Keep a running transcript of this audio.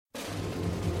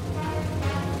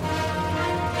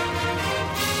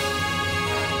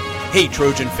Hey,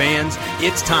 Trojan fans,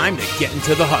 it's time to get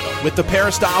into the huddle with the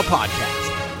Peristyle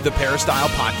Podcast. The Peristyle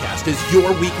Podcast is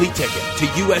your weekly ticket to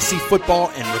USC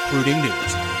football and recruiting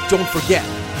news. Don't forget,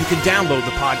 you can download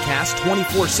the podcast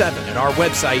 24/7 at our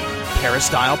website,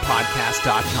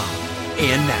 peristylepodcast.com.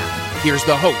 And now, here's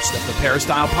the host of the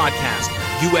Peristyle Podcast,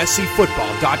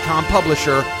 USCFootball.com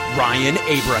publisher, Ryan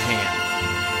Abraham.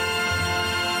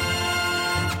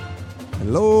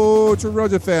 Hello,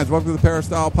 Trojan fans. Welcome to the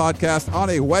Peristyle Podcast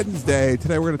on a Wednesday.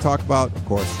 Today we're going to talk about, of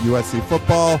course, USC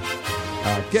football,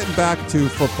 getting back to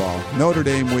football. Notre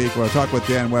Dame week. We're going to talk with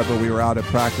Dan Weber. We were out at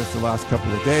practice the last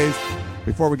couple of days.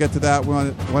 Before we get to that, we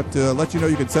want to let you know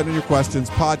you can send in your questions.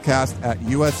 Podcast at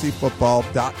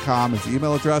uscfootball.com is the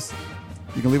email address.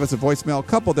 You can leave us a voicemail a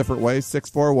couple different ways,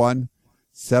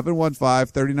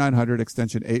 641-715-3900,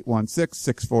 extension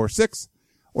 816-646.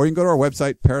 Or you can go to our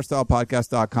website,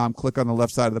 peristylepodcast.com, click on the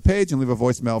left side of the page, and leave a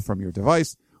voicemail from your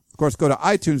device. Of course, go to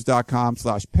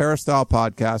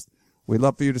itunes.com/peristylepodcast. We'd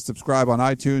love for you to subscribe on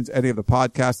iTunes, any of the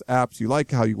podcast apps you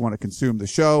like, how you want to consume the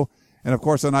show. And, of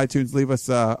course, on iTunes, leave us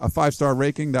a 5-star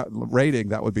rating.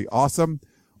 That would be awesome.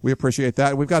 We appreciate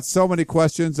that. We've got so many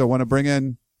questions. I want to bring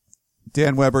in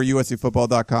Dan Weber,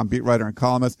 USCFootball.com, beat writer and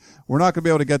columnist. We're not going to be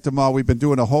able to get to them all. We've been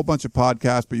doing a whole bunch of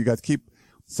podcasts, but you guys keep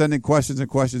sending questions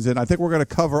in. I think we're going to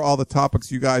cover all the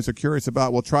topics you guys are curious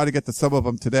about. We'll try to get to some of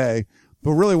them today,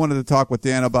 but really wanted to talk with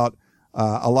Dan about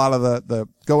a lot of the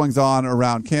goings on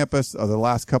around campus the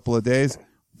last couple of days.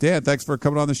 Dan, thanks for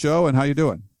coming on the show, and how you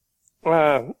doing?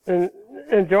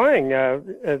 Enjoying,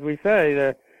 as we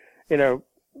say,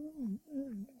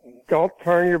 don't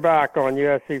turn your back on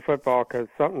USC football because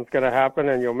something's going to happen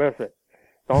and you'll miss it.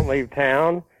 Don't leave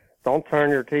town. Don't turn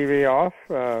your TV off.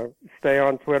 Stay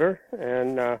on Twitter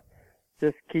and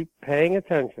just keep paying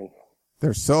attention.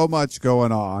 There's so much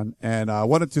going on, and I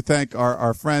wanted to thank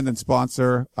our friend and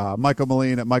sponsor, Michael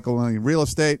Moline at Michael Moline Real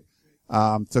Estate.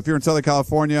 So if you're in Southern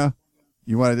California,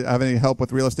 you want to have any help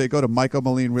with real estate, go to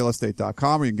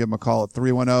michaelmolinerealestate.com, or you can give him a call at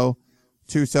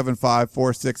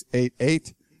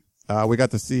 310-275-4688. We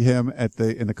got to see him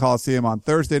in the Coliseum on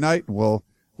Thursday night, and we'll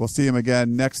see him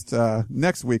again next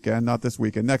weekend, not this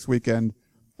weekend, next weekend,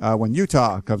 when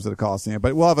Utah comes to the Coliseum.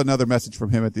 But we'll have another message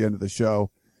from him at the end of the show.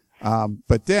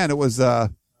 But Dan, it was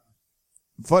fun.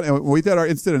 We did our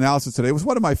instant analysis today. It was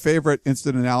one of my favorite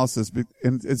instant analysis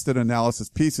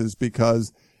pieces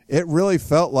because it really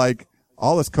felt like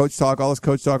all this coach talk, all this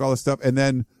stuff. And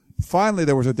then finally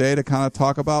there was a day to kind of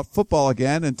talk about football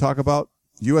again and talk about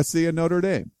USC and Notre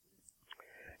Dame.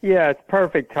 Yeah, it's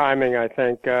perfect timing, I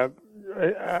think. I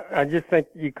just think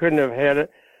you couldn't have had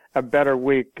a better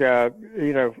week, for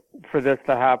this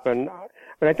to happen.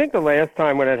 But I think the last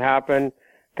time when it happened,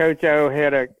 Coach O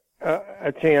had a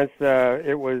chance.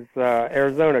 It was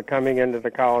Arizona coming into the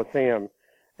Coliseum,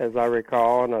 as I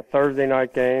recall, in a Thursday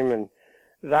night game, and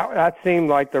that seemed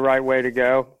like the right way to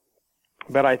go.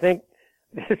 But I think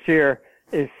this year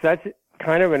is such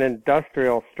kind of an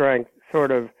industrial strength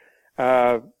sort of,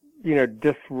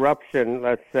 disruption,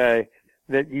 let's say,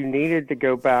 that you needed to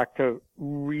go back to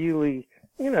really,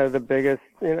 the biggest,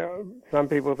 some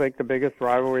people think the biggest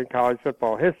rivalry in college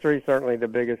football history, certainly the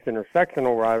biggest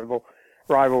intersectional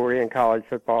rivalry in college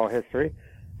football history,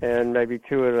 and maybe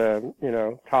two of the,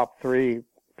 top three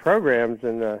programs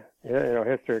in the,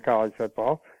 history of college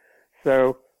football.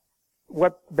 So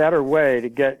what better way to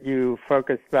get you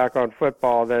focused back on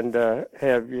football than to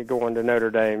have you going to Notre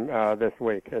Dame this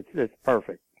week? It's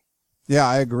perfect. Yeah,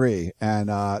 I agree. And,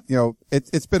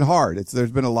 it's been hard.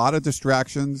 There's been a lot of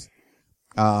distractions.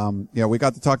 We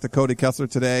got to talk to Cody Kessler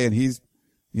today, and he's,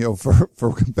 for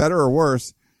better or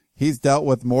worse, he's dealt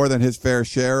with more than his fair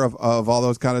share of all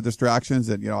those kind of distractions.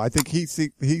 And, I think he's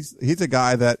a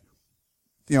guy that,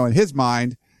 in his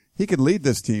mind, he can lead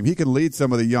this team. He can lead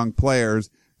some of the young players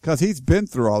because he's been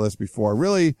through all this before.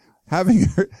 Really having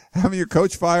your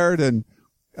coach fired and,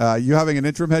 you having an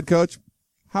interim head coach.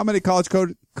 How many college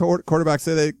quarterbacks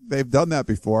say they've done that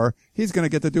before? He's going to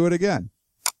get to do it again.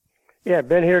 Yeah,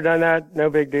 been here, done that. No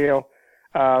big deal.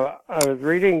 I was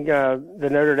reading the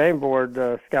Notre Dame board,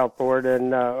 scout board,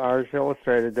 and Irish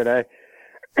Illustrated today,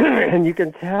 and you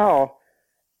can tell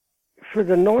for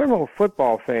the normal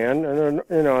football fan, and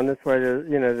in this way,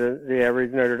 the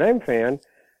average Notre Dame fan,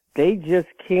 they just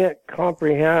can't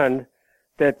comprehend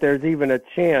that there's even a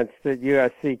chance that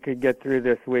USC could get through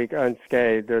this week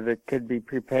unscathed, or that could be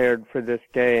prepared for this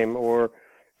game, or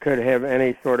could have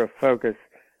any sort of focus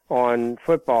on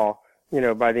football,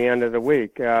 by the end of the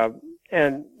week.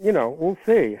 And, we'll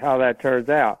see how that turns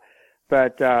out.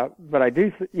 But I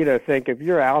do, think if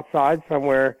you're outside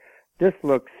somewhere, this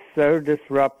looks so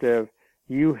disruptive,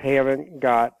 you haven't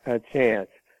got a chance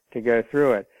to go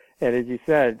through it. And as you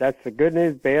said, that's the good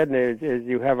news. Bad news is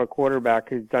you have a quarterback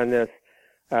who's done this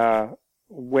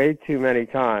way too many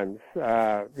times,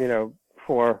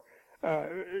 for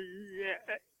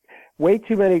way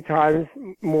too many times,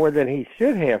 more than he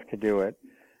should have to do it.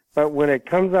 But when it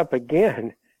comes up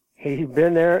again, he's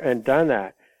been there and done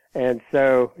that. And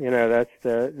so, that's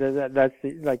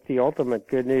the ultimate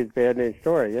good news, bad news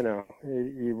story.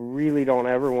 You really don't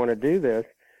ever want to do this,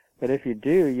 but if you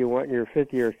do, you want your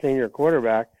fifth-year senior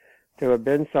quarterback to have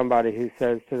been somebody who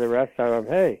says to the rest of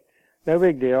them, "Hey, no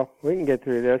big deal. We can get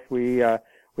through this. We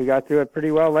got through it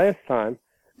pretty well last time,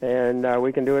 and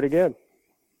we can do it again."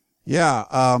 Yeah,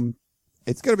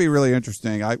 it's going to be really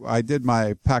interesting. I did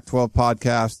my Pac-12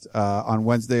 podcast on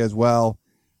Wednesday as well.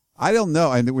 I don't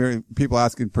know. And we're people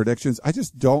asking predictions. I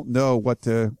just don't know what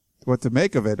to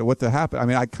make of it or what to happen. I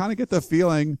mean, I kind of get the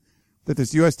feeling that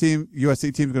this USC team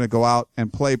is going to go out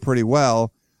and play pretty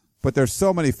well, but there's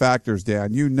so many factors,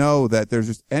 Dan. You know that there's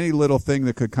just any little thing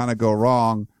that could kind of go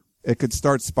wrong. It could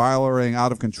start spiraling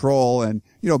out of control. And,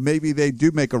 maybe they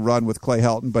do make a run with Clay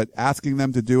Helton, but asking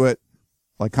them to do it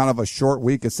like kind of a short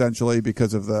week essentially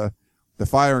because of the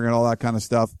firing and all that kind of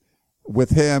stuff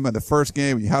with him and the first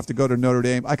game, you have to go to Notre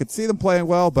Dame. I could see them playing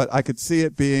well, but I could see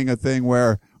it being a thing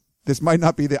where this might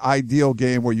not be the ideal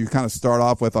game where you kind of start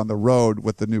off with on the road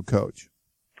with the new coach.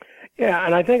 Yeah,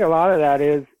 and I think a lot of that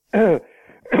is,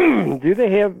 do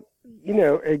they have,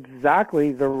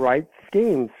 exactly the right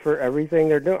schemes for everything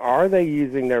they're doing? Are they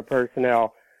using their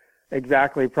personnel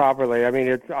exactly properly? I mean,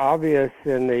 it's obvious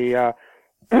in the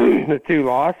the two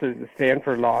losses, the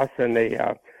Stanford loss and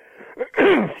the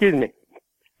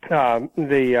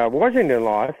the Washington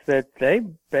loss, that they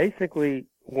basically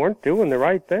weren't doing the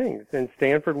right things, and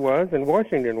Stanford was and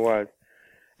Washington was.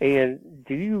 And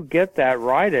do you get that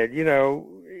righted,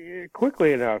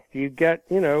 quickly enough? Do you get,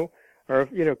 or if,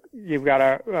 you've got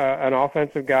an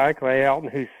offensive guy, Clay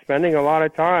Helton, who's spending a lot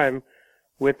of time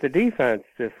with the defense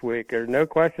this week. There's no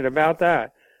question about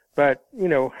that. But,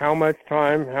 how much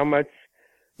time, how much,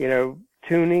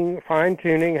 tuning,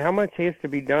 fine-tuning, how much has to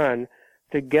be done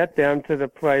to get them to the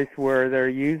place where they're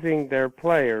using their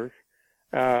players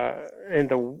in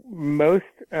the most,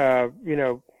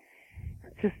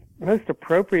 just most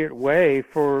appropriate way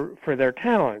for their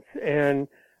talents. And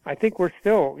I think we're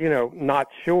still, not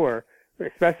sure,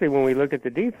 especially when we look at the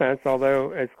defense,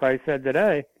 although, as Clay said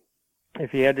today,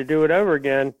 if he had to do it over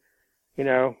again,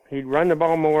 he'd run the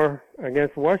ball more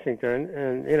against Washington.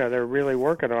 And, they're really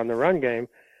working on the run game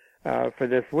for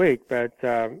this week. But,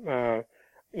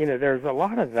 there's a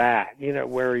lot of that,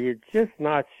 where you're just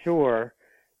not sure,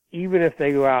 even if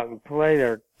they go out and play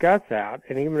their guts out,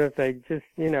 and even if they just,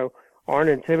 aren't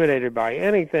intimidated by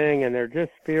anything and they're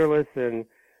just fearless and,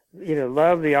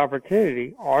 love the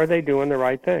opportunity, are they doing the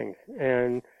right things?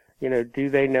 And, do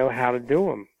they know how to do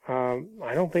them?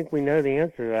 I don't think we know the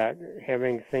answer to that,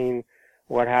 having seen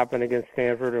what happened against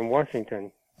Stanford and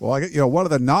Washington. Well, one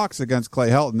of the knocks against Clay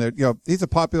Helton, he's a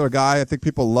popular guy. I think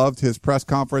people loved his press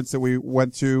conference that we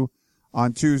went to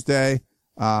on Tuesday.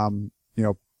 When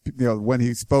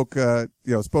he spoke,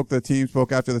 spoke to the team,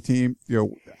 spoke after the team,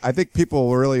 I think people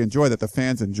will really enjoy that. The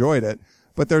fans enjoyed it,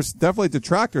 but there's definitely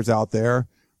detractors out there,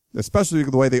 especially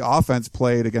the way the offense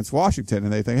played against Washington.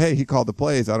 And they think, hey, he called the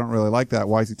plays. I don't really like that.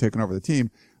 Why is he taking over the team?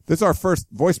 This is our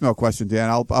first voicemail question, Dan.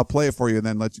 I'll play it for you and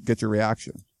then let you get your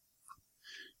reaction.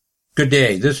 Good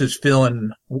day. This is Phil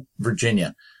in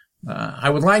Virginia. I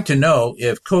would like to know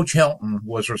if Coach Helton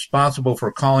was responsible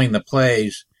for calling the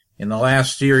plays in the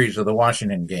last series of the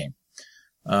Washington game.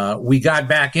 We got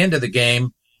back into the game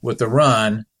with the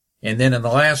run, and then in the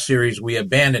last series we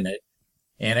abandoned it,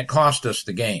 and it cost us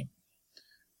the game,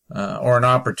 or an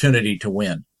opportunity to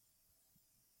win.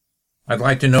 I'd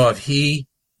like to know if he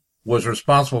was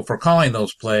responsible for calling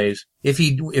those plays. If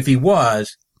he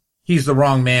was, he's the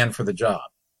wrong man for the job.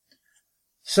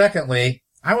 Secondly,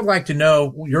 I would like to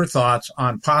know your thoughts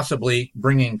on possibly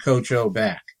bringing Coach O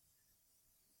back.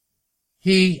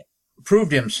 He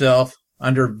proved himself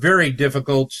under a very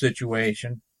difficult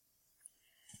situation.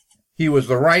 He was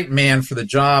the right man for the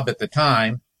job at the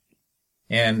time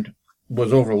and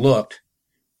was overlooked.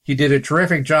 He did a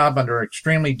terrific job under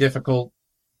extremely difficult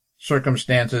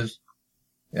circumstances.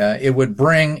 It would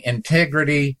bring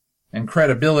integrity and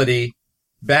credibility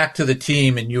back to the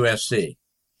team in USC.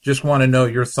 Just want to know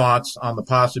your thoughts on the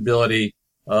possibility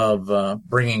of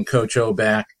bringing Coach O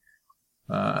back.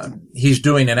 He's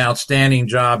doing an outstanding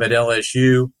job at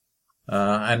LSU,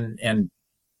 and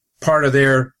part of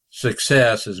their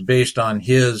success is based on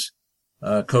his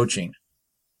coaching.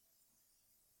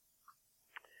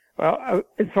 Well,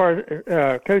 as far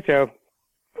as Coach O,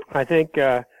 I think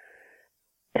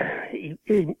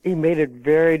he made it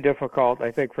very difficult,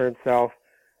 I think, for himself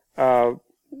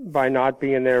by not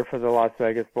being there for the Las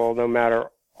Vegas Bowl, no matter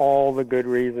all the good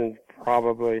reasons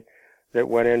probably that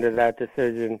went into that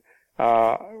decision.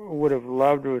 Would have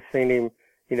loved to have seen him,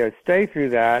 stay through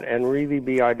that and really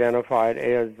be identified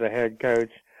as the head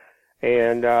coach.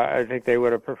 And I think they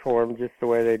would have performed just the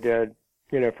way they did,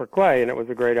 for Clay, and it was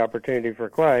a great opportunity for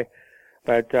Clay.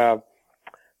 But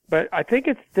I think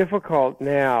it's difficult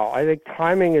now. I think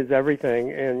timing is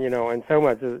everything, and and so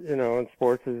much, in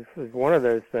sports is one of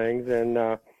those things. And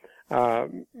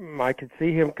I could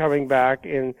see him coming back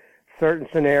in certain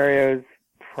scenarios,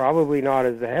 probably not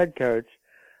as the head coach,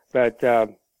 but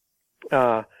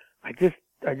I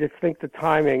just think the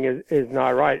timing is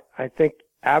not right. I think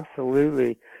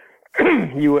absolutely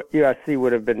USC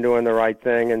would have been doing the right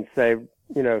thing and saved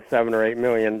 $7 or $8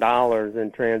 million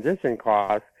in transition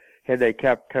costs had they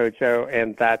kept Coach O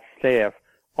and that staff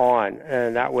on,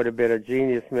 and that would have been a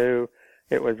genius move.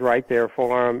 It was right there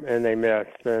for them, and they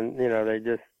missed, and they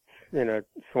just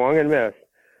swung and missed,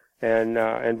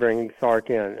 and bringing Sark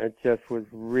in, it just was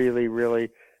really, really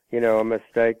a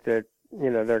mistake that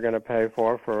they're going to pay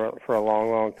for a long,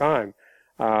 long time.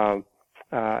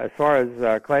 As far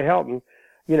as Clay Helton,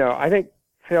 I think,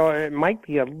 Phil, it might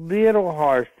be a little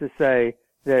harsh to say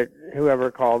that whoever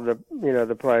called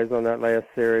the plays on that last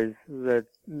series,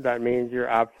 that means you're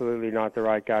absolutely not the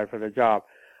right guy for the job.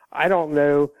 I don't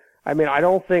know. I mean, I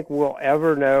don't think we'll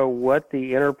ever know what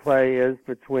the interplay is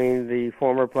between the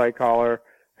former play caller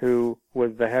who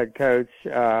was the head coach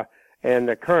and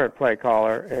the current play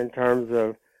caller in terms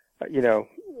of,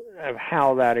 of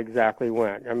how that exactly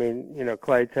went. I mean,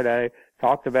 Clay today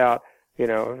talked about,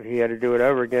 if he had to do it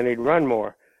over again, he'd run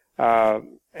more.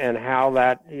 And how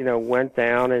that, went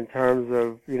down in terms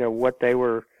of, what they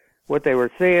were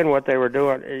seeing, what they were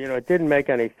doing. It didn't make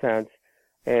any sense.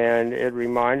 And it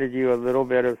reminded you a little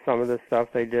bit of some of the stuff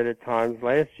they did at times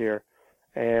last year,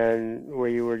 and where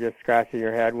you were just scratching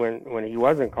your head when he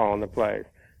wasn't calling the plays.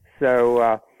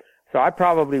 So I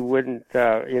probably wouldn't,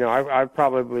 I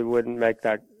probably wouldn't make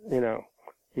that,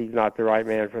 he's not the right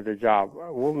man for the job.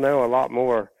 We'll know a lot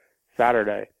more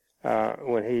Saturday,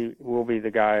 when he will be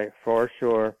the guy for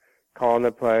sure, calling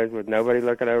the plays with nobody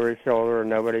looking over his shoulder or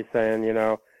nobody saying,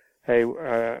 hey,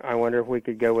 I wonder if we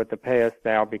could go with the pass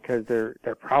now, because they're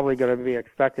probably going to be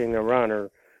expecting the run,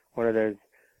 or one of those,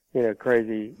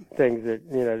 crazy things that,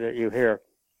 that you hear.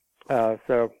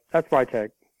 So that's my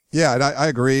take. Yeah, and I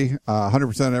agree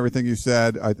 100% on everything you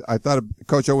said. I thought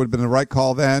Coach O would have been the right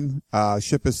call then.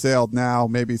 Ship has sailed now,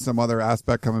 maybe some other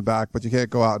aspect coming back, but you can't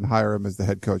go out and hire him as the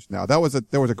head coach now. There was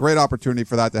a great opportunity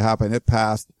for that to happen. It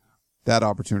passed. That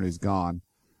opportunity's gone.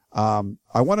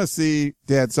 I want to see,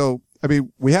 Dan, so, I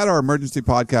mean, we had our emergency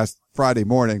podcast Friday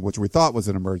morning, which we thought was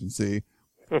an emergency,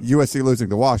 USC losing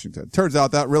to Washington. Turns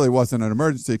out that really wasn't an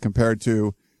emergency compared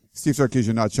to Steve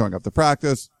Sarkisian not showing up to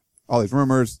practice, all these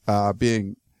rumors,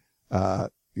 being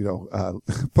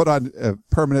put on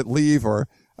permanent leave, or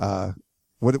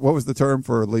what was the term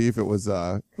for leave? It was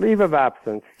leave of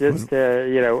absence, just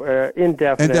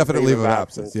indefinite leave of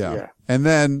absence. Yeah. And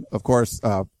then, of course,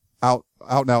 out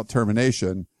and out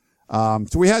termination. So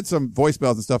we had some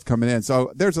voicemails and stuff coming in.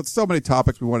 So there's so many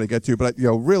topics we want to get to, but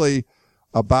really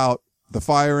about the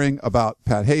firing, about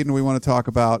Pat Hayden we want to talk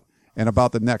about, and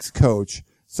about the next coach.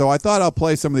 So I thought I'll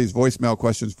play some of these voicemail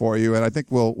questions for you, and I think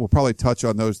we'll probably touch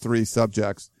on those three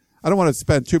subjects. I don't want to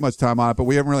spend too much time on it, but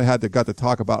we haven't really had the gut to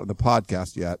talk about it in the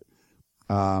podcast yet.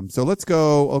 So let's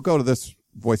go. I'll go to this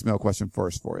voicemail question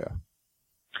first for you.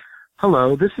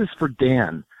 Hello, this is for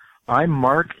Dan. I'm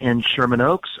Mark in Sherman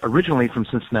Oaks, originally from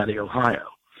Cincinnati, Ohio.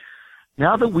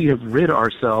 Now that we have rid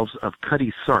ourselves of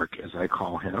Cuddy Sark, as I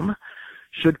call him,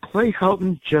 should Clay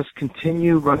Helton just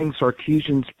continue running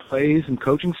Sarkisian's plays and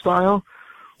coaching style,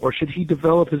 or should he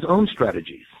develop his own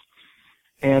strategies?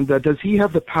 And does he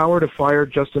have the power to fire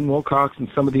Justin Wilcox and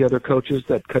some of the other coaches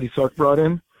that Cuddy Sark brought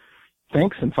in?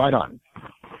 Thanks, and fight on.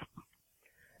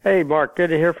 Hey, Mark,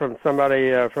 good to hear from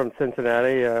somebody from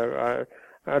Cincinnati.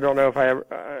 I don't know if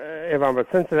I'm a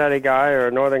Cincinnati guy or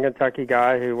a Northern Kentucky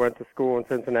guy who went to school in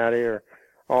Cincinnati or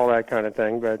all that kind of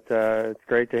thing, but it's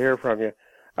great to hear from you.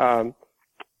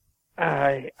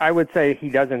 I would say he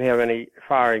doesn't have any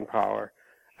firing power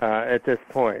at this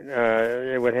point.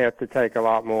 It would have to take a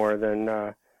lot more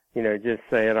than just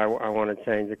saying I want to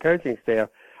change the coaching staff.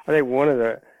 I think one of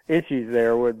the issues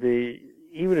there would be,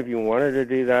 even if you wanted to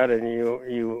do that and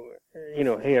you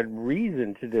had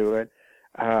reason to do it,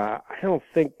 I don't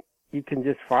think you can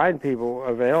just find people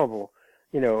available,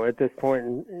 at this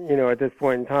point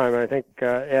in time. I think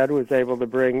Ed was able to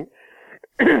bring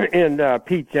in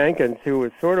Pete Jenkins, who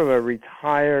was sort of a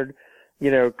retired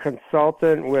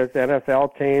consultant with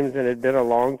NFL teams and had been a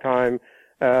long time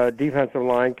defensive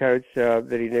line coach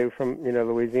that he knew from,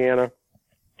 Louisiana,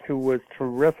 who was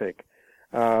terrific.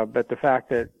 But the fact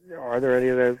that, are there any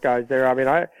of those guys there? I mean,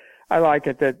 I like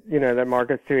it that, that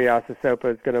Marcus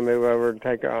Tuiasosopo is going to move over and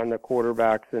take on the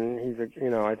quarterbacks, and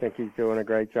I think he's doing a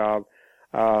great job.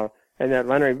 And that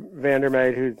Larry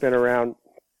Vandermeer, who's been around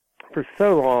for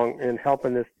so long in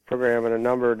helping this program in a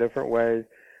number of different ways,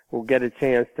 will get a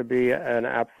chance to be an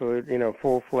absolute,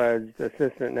 full-fledged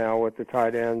assistant now with the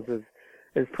tight ends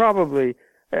is probably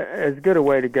as good a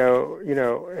way to go,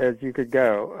 as you could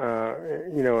go,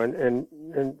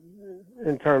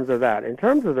 in terms of that. In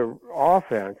terms of the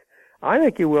offense, I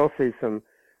think you will see some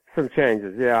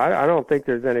changes. Yeah, I don't think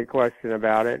there's any question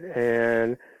about it,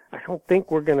 and I don't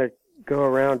think we're going to go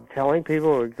around telling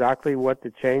people exactly what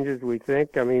the changes we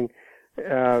think. I mean,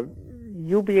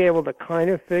 you'll be able to kind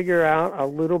of figure out a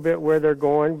little bit where they're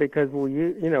going because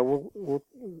we'll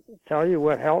tell you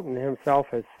what Helton himself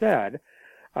has said.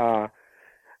 But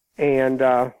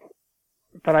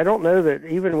I don't know that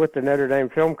even with the Notre Dame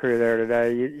film crew there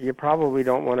today, you probably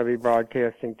don't want to be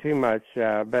broadcasting too much.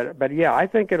 But yeah, I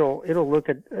think it'll look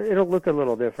a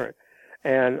little different.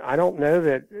 And I don't know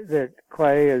that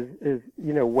Clay is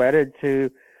wedded to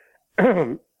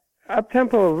up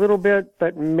tempo a little bit,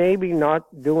 but maybe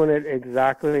not doing it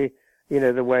exactly,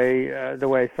 the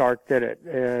way Sark did it.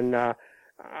 And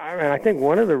I think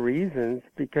one of the reasons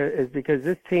because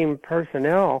this team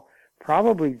personnel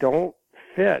probably don't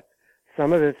fit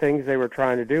some of the things they were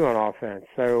trying to do on offense.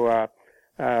 So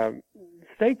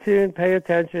stay tuned, pay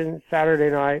attention Saturday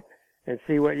night, and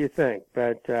see what you think.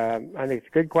 But I think it's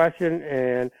a good question,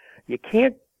 and you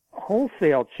can't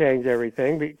wholesale change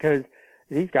everything because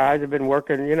these guys have been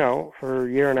working, for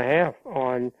a year and a half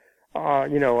on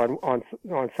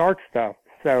Sark stuff.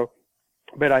 So,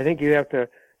 but I think you have to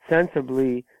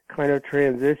sensibly kind of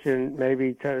transition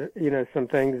maybe to, some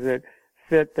things that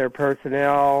fit their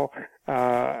personnel,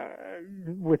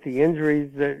 with the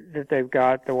injuries that they've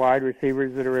got, the wide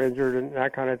receivers that are injured and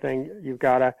that kind of thing. You've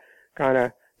got to kind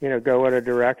of, go in a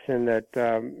direction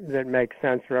that makes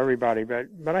sense for everybody.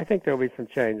 But I think there'll be some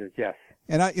changes. Yes.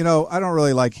 And I don't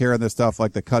really like hearing this stuff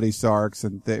like the Cuddy Sarks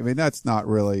that's not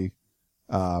really,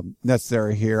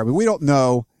 necessary here. I mean, we don't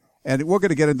know. And we're going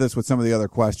to get into this with some of the other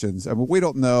questions. I mean, we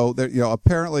don't know that,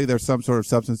 apparently there's some sort of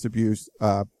substance abuse.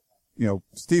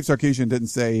 Steve Sarkisian didn't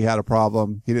say he had a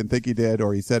problem. He didn't think he did,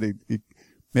 or he said he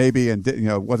maybe and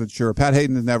wasn't sure. Pat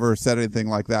Hayden has never said anything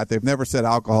like that. They've never said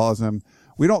alcoholism.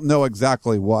 We don't know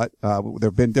exactly what. There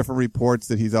have been different reports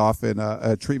that he's off in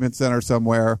a treatment center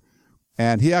somewhere.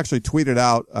 And he actually tweeted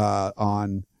out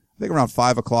on, I think around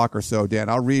 5 o'clock or so, Dan.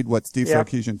 I'll read what Steve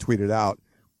Sarkisian tweeted out.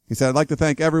 He said, "I'd like to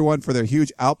thank everyone for their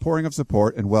huge outpouring of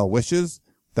support and well wishes."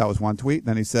 That was one tweet. And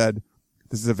then he said,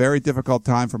 "This is a very difficult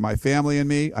time for my family and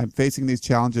me. I'm facing these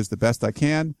challenges the best I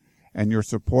can, and your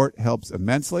support helps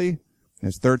immensely." And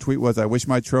his third tweet was, "I wish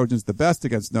my Trojans the best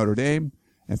against Notre Dame,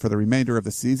 and for the remainder of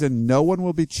the season, no one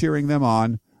will be cheering them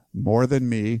on more than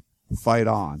me. Fight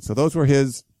on." So those were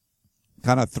his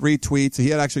kind of 3 tweets. He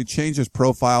had actually changed his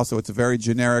profile, so it's a very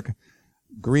generic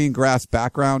green grass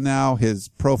background now. His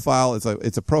profile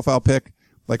it's a profile pic,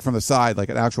 like from the side, like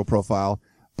an actual profile,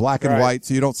 black and white,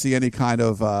 so you don't see any kind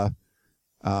of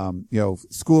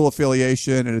school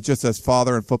affiliation, and it just says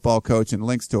father and football coach and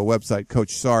links to a website,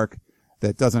 Coach Sark,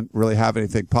 that doesn't really have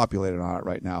anything populated on it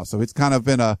right now. So it's kind of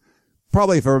been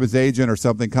probably from his agent or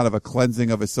something, kind of a cleansing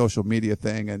of his social media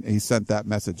thing, and he sent that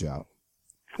message out.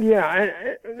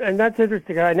 Yeah, and that's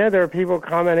interesting. I know there are people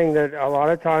commenting that a lot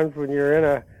of times when you're in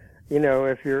a,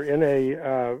 if you're in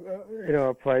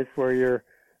a place where you're,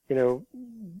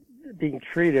 being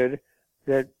treated,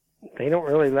 that they don't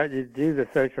really let you do the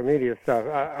social media stuff.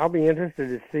 I'll be interested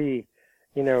to see,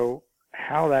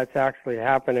 how that's actually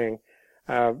happening.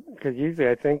 Because usually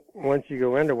I think once you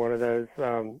go into one of those,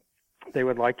 they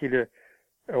would like you to,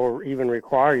 or even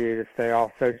require you to stay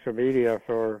off social media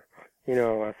for,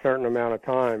 a certain amount of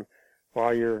time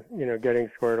while you're, getting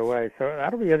squared away. So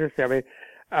that'll be interesting. I mean,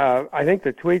 I think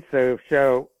the tweets though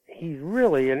show he's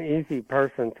really an easy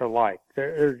person to like.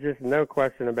 There's just no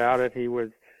question about it. He was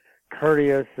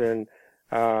courteous, and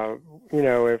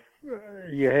if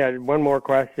you had one more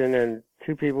question and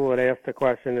 2 people would ask the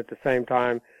question at the same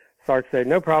time, Sark said,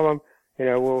 "No problem.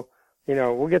 We'll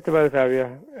get to both of you."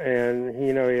 And he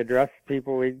addressed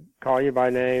people. He'd call you by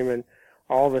name and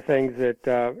all the things that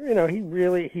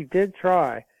he did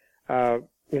try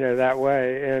that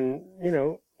way. And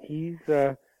he's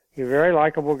a very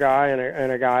likable guy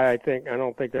and a guy I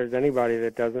don't think there's anybody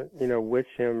that doesn't wish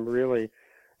him really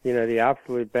the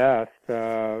absolute best.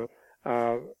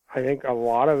 I think a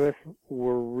lot of us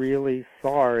were really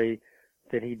sorry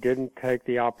that he didn't take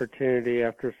the opportunity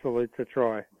after Salute to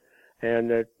Troy, and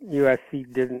that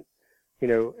USC didn't,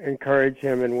 encourage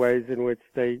him in ways in which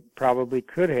they probably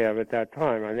could have at that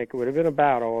time. I think it would have been a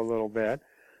battle a little bit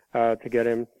to get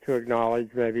him to acknowledge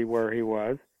maybe where he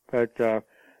was, but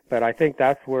I think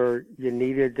that's where you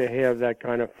needed to have that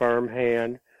kind of firm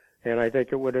hand, and I think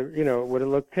it would have,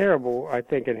 looked terrible, I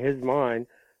think, in his mind,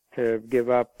 to give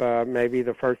up maybe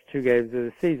the first 2 games of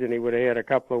the season. He would have had a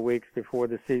couple of weeks before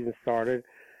the season started,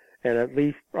 and at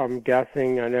least I'm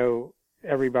guessing, I know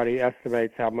everybody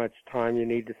estimates how much time you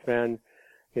need to spend,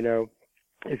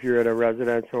 if you're at a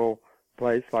residential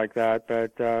place like that,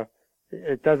 but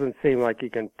it doesn't seem like you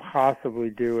can possibly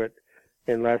do it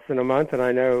in less than a month, and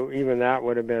I know even that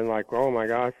would have been like, oh my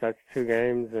gosh, that's 2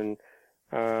 games, and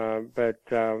but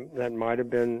that might have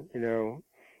been,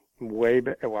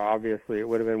 well, obviously it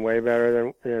would have been way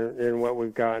better than what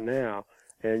we've got now,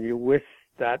 and you wish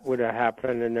that would have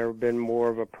happened and there would have been more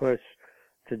of a push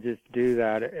to just do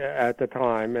that at the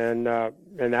time, and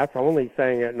that's only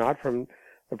saying it not from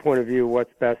the point of view of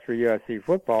what's best for USC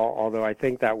football, although I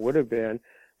think that would have been,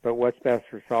 but what's best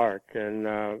for Sark,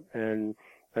 and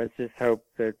let's just hope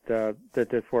that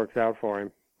this works out for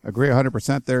him. Agree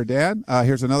 100% there, Dan.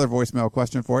 Here's another voicemail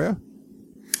question for you.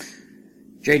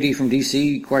 JD from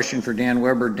DC, question for Dan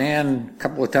Weber. Dan, a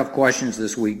couple of tough questions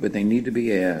this week, but they need to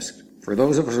be asked. For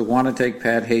those of us who want to take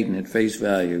Pat Hayden at face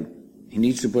value, he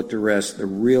needs to put to rest the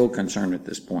real concern at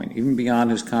this point. Even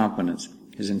beyond his competence,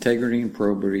 his integrity and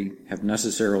probity have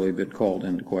necessarily been called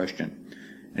into question.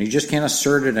 And he just can't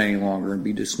assert it any longer and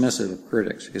be dismissive of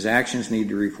critics. His actions need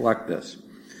to reflect this.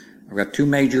 I've got 2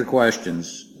 major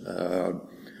questions.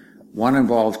 One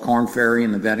involves Korn Ferry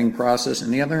and the vetting process,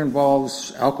 and the other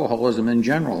involves alcoholism in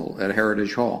general at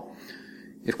Heritage Hall.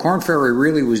 If Korn Ferry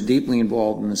really was deeply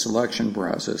involved in the selection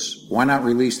process, why not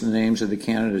release the names of the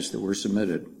candidates that were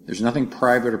submitted? There's nothing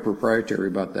private or proprietary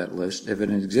about that list, if it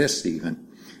exists even.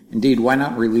 Indeed, why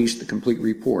not release the complete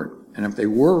report? And if they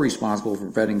were responsible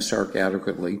for vetting Sark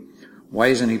adequately, why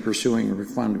isn't he pursuing a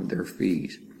refund of their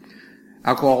fees?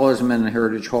 Alcoholism in the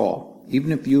Heritage Hall.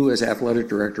 Even if you, as athletic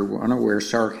director, were unaware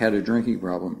Sark had a drinking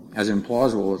problem, as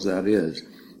implausible as that is,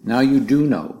 now you do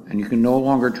know, and you can no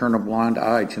longer turn a blind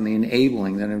eye to the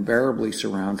enabling that invariably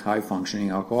surrounds high-functioning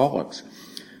alcoholics.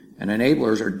 And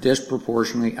enablers are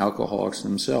disproportionately alcoholics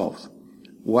themselves.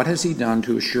 What has he done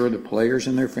to assure the players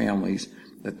and their families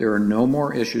that there are no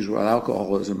more issues with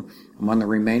alcoholism among the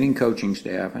remaining coaching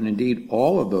staff, and indeed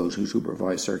all of those who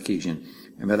supervise Sarkisian?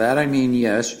 And by that I mean,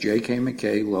 yes, J.K.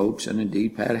 McKay, Lopes, and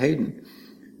indeed Pat Hayden.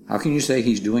 How can you say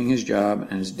he's doing his job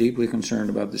and is deeply concerned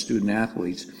about the student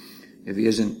athletes if he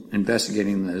isn't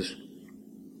investigating this?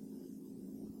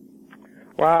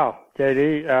 Wow,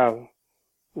 JD,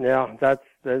 that's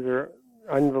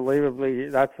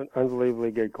an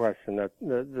unbelievably good question.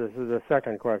 The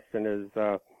second question is,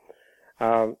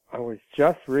 I was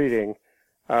just reading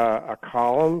a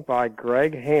column by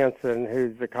Greg Hansen,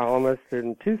 who's the columnist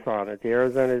in Tucson at the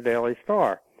Arizona Daily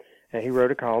Star, and he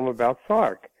wrote a column about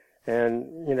Sark and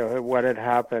what had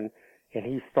happened, and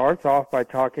he starts off by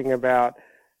talking about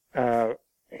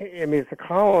it's a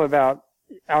column about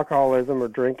alcoholism or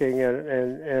drinking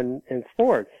in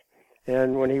sports,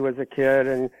 and when he was a kid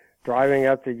and driving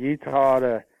up to Utah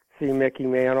to see Mickey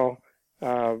Mantle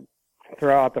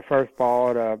throw out the first ball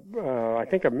at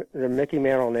the Mickey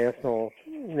Mantle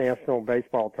National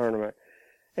Baseball Tournament,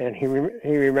 and he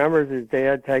remembers his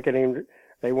dad taking him.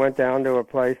 They went down to a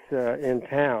place in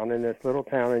this little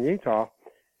town in Utah,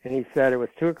 and he said it was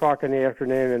 2:00 in the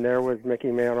afternoon, and there was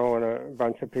Mickey Mantle and a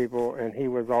bunch of people, and he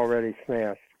was already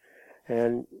smashed,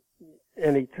 and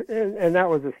that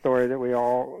was a story that we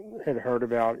all had heard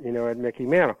about, at Mickey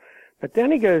Mantle. But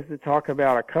then he goes to talk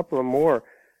about a couple of more.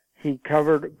 He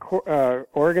covered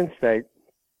Oregon State,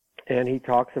 and he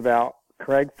talks about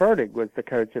Craig Fertig was the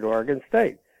coach at Oregon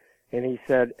State. And he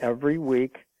said every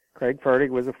week, Craig Fertig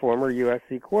was a former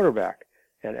USC quarterback,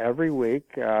 and every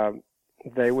week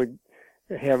they would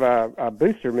have a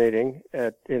booster meeting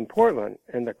in Portland.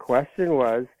 And the question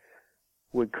was,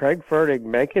 would Craig Fertig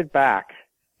make it back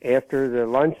after the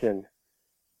luncheon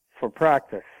for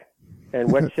practice?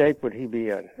 And what shape would he be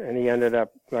in? And he ended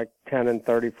up like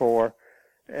 10-34.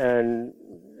 And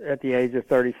at the age of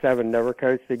 37, never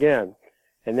coached again.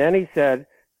 And then he said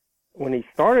when he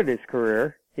started his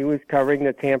career, he was covering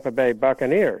the Tampa Bay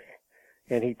Buccaneers.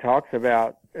 And he talks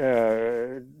about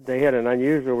they had an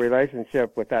unusual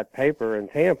relationship with that paper in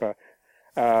Tampa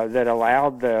that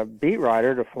allowed the beat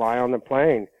writer to fly on the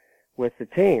plane with the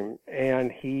team.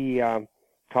 And he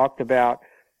talked about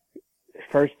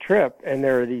first trip, and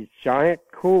there are these giant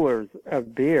coolers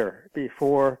of beer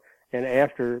before and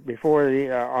after,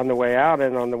 on the way out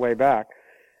and on the way back.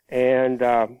 And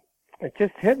it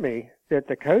just hit me that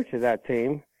the coach of that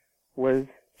team was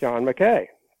John McKay.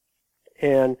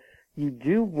 And you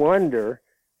do wonder,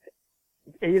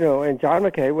 and John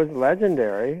McKay was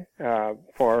legendary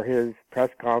for his press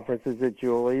conferences at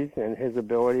Julie's and his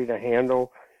ability to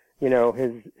handle,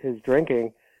 his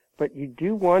drinking. But you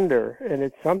do wonder, and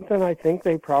it's something I think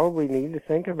they probably need to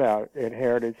think about at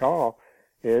Heritage Hall,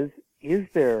 is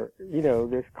there,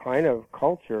 this kind of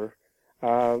culture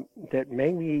that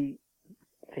maybe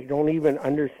they don't even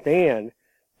understand,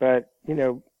 but,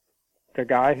 the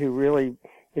guy who really,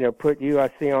 put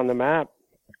USC on the map,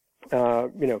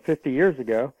 50 years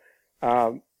ago,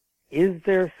 is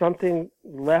there something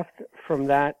left from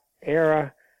that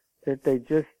era that they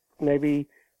just maybe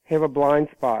have a blind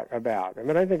spot about? I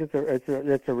mean, I think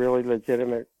it's a really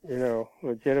legitimate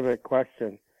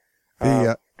question.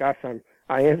 Gosh,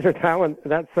 I answered that one.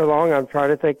 That's so long. I'm trying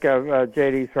to think of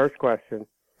JD's first question.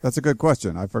 That's a good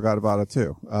question. I forgot about it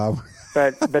too.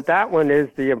 But that one is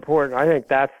the important. I think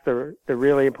that's the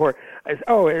really important.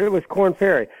 It was Korn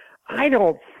Ferry. I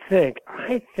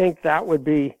think that would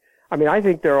be. I mean, I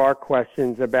think there are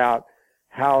questions about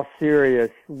how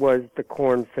serious was the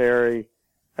Korn Ferry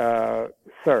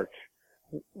search.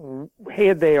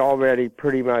 Had they already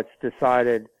pretty much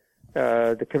decided,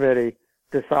 the committee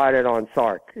decided on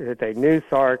Sark, that they knew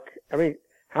Sark? I mean,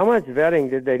 how much vetting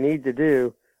did they need to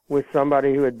do with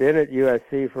somebody who had been at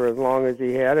USC for as long as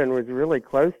he had and was really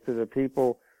close to the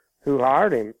people who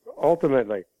hired him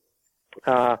ultimately?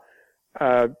 Did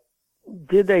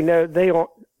they know? They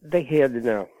had to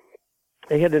know.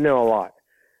 They had to know a lot.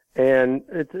 And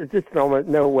it's just almost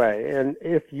no way. And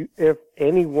if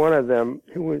any one of them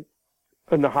who was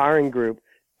in the hiring group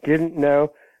didn't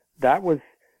know,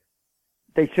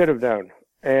 they should have known.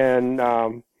 And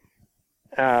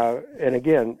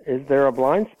again, is there a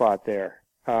blind spot there?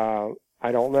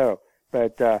 I don't know.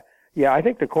 But, I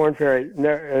think the Korn Ferry,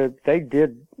 they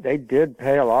did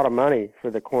pay a lot of money for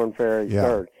the Korn Ferry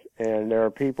search. And there are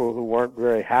people who weren't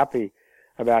very happy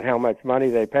about how much money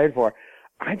they paid for.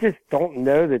 I just don't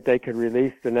know that they could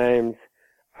release the names.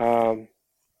 I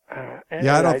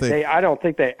don't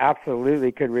think they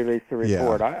absolutely could release the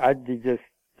report. Yeah. I just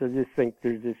think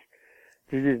there's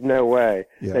just no way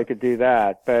they could do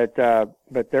that. But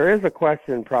there is a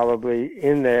question probably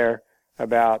in there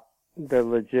about the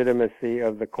legitimacy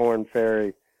of the Korn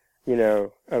Ferry,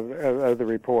 of the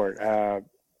report.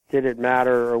 Did it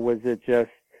matter, or was it just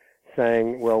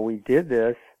saying, well, we did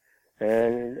this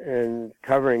and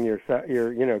covering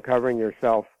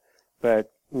yourself,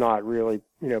 but not really,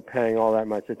 paying all that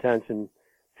much attention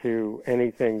to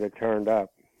anything that turned up?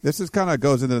 This is kind of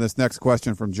goes into this next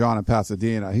question from John in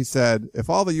Pasadena. He said, if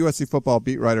all the USC football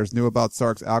beat writers knew about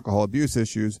Sark's alcohol abuse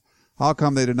issues, how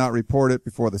come they did not report it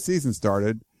before the season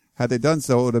started? Had they done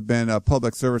so, it would have been a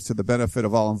public service to the benefit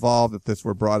of all involved if this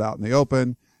were brought out in the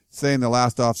open, say in the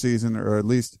last offseason, or at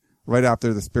least right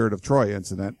after the Spirit of Troy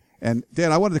incident. And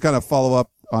Dan, I wanted to kind of follow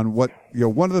up on what,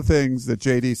 one of the things that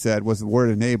JD said was the word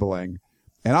enabling.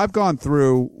 And I've gone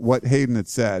through what Hayden had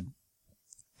said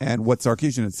and what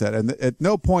Sarkisian had said. And at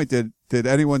no point did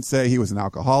anyone say he was an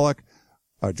alcoholic,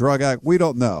 a drug addict. We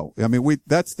don't know. I mean,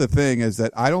 that's the thing, is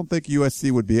that I don't think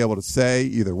USC would be able to say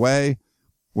either way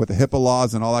with the HIPAA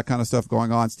laws and all that kind of stuff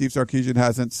going on. Steve Sarkisian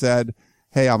hasn't said,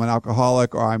 hey, I'm an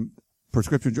alcoholic, or I'm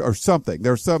prescription or something.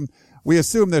 We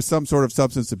assume there's some sort of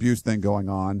substance abuse thing going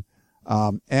on.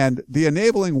 And the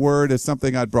enabling word is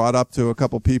something I brought up to a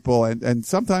couple people, and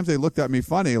sometimes they looked at me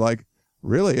funny, like,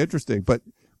 really interesting. But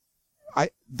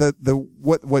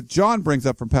what John brings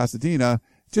up from Pasadena,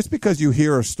 just because you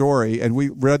hear a story, and we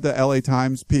read the LA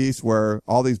Times piece where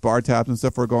all these bar tabs and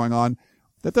stuff were going on,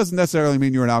 that doesn't necessarily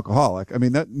mean you're an alcoholic. I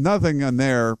mean, nothing in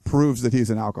there proves that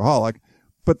he's an alcoholic,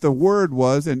 but the word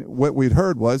was, and what we'd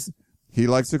heard was, he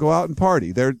likes to go out and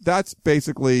party. That's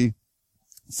basically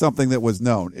something that was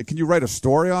known. Can you write a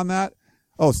story on that?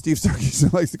 Oh, Steve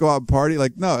Sarkisian likes to go out and party?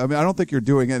 Like, no, I mean, I don't think you're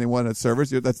doing anyone a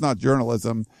service. That's not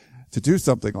journalism to do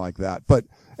something like that. But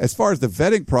as far as the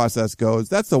vetting process goes,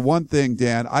 that's the one thing,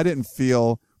 Dan, I didn't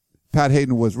feel Pat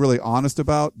Hayden was really honest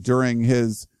about during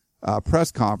his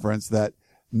press conference, that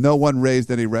no one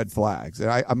raised any red flags. And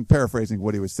I'm paraphrasing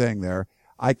what he was saying there.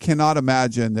 I cannot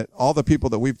imagine that all the people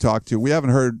that we've talked to, we haven't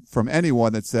heard from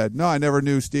anyone that said, no, I never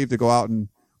knew Steve to go out and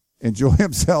enjoy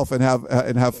himself and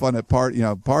have fun at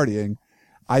partying.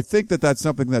 I think that that's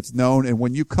something that's known. And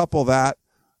when you couple that,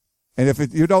 and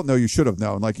if you don't know, you should have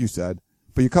known, like you said,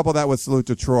 but you couple that with Salute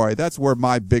to Troy, that's where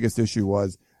my biggest issue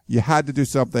was. You had to do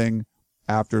something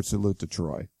after Salute to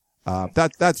Troy.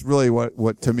 That's really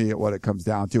what to me, what it comes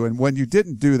down to. And when you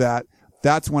didn't do that,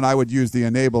 that's when I would use the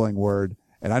enabling word.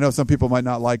 And I know some people might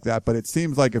not like that, but it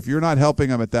seems like if you're not helping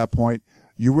them at that point,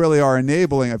 you really are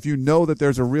enabling. If you know that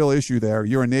there's a real issue there,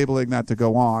 you're enabling that to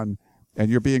go on, and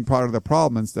you're being part of the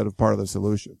problem instead of part of the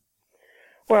solution.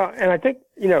 Well, and I think,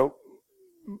 you know,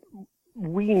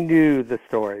 we knew the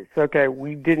stories. Okay,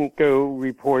 we didn't go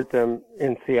report them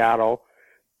in Seattle,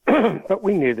 but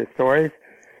we knew the stories.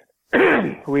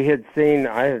 I had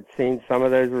seen some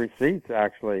of those receipts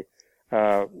actually,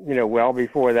 you know, well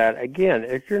before that. Again,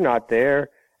 if you're not there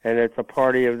and it's a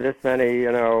party of this many,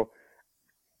 you know,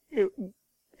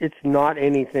 it's not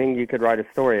anything you could write a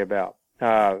story about.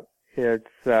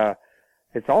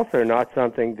 It's also not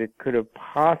something that could have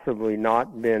possibly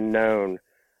not been known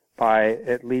by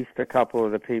at least a couple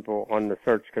of the people on the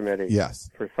search committee. Yes.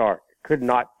 For Sark. Could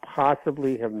not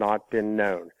possibly have not been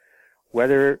known.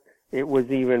 Whether it was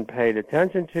even paid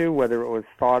attention to, whether it was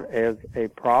thought as a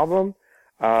problem,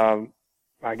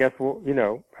 I guess, well, you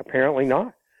know, apparently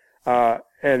not.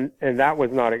 And that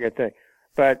was not a good thing.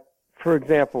 But, for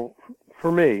example,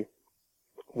 for me,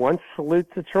 once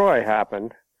Salute to Troy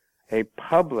happened, a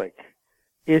public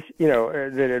issue, you know,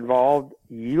 that involved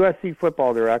USC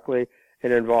football directly,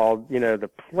 it involved, you know, the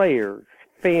players,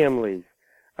 families,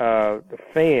 the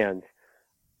fans,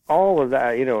 all of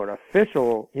that, you know, an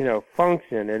official, you know,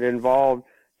 function. It involved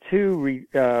two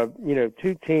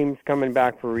teams coming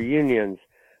back for reunions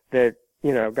that,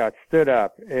 you know, got stood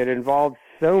up. It involved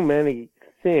so many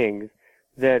things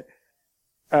that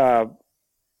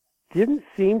didn't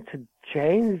seem to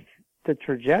change the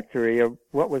trajectory of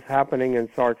what was happening in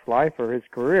Sark's life or his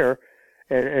career,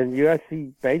 and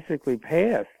USC basically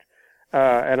passed.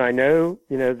 And I know,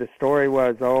 you know, the story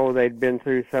was, they'd been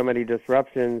through so many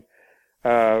disruptions.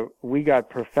 We got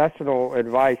professional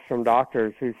advice from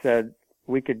doctors who said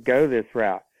we could go this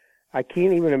route. I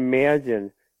can't even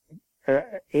imagine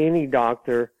any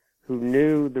doctor who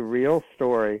knew the real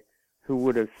story who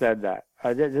would have said that.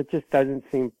 It just doesn't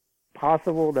seem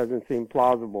possible, doesn't seem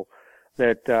plausible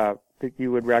that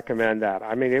you would recommend that.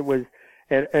 I mean, it was,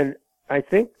 and I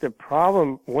think the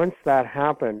problem, once that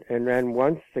happened, and then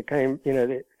once it came, you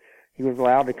know, he was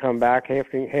allowed to come back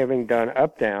after having done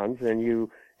up downs, and you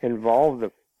involve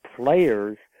the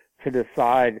players to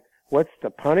decide what's the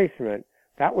punishment,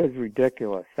 that was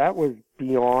ridiculous. That was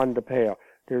beyond the pale.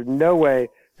 There's no way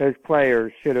those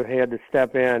players should have had to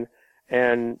step in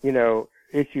and, you know,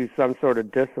 issue some sort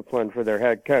of discipline for their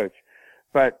head coach.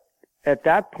 But at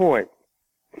that point,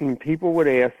 when people would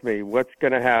ask me what's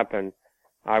going to happen,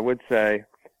 I would say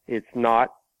it's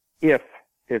not if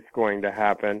it's going to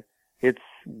happen, it's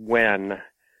when.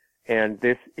 And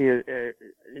this is,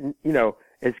 you know,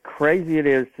 as crazy it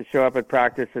is to show up at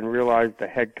practice and realize the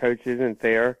head coach isn't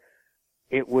there,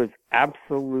 it was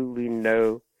absolutely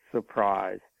no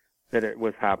surprise that it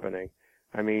was happening.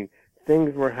 I mean,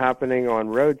 things were happening on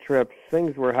road trips,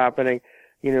 things were happening,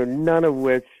 you know, none of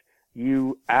which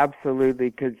you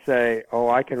absolutely could say,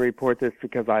 I can report this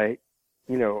because I,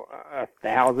 you know,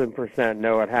 1,000%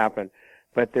 know it happened.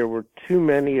 But there were too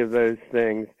many of those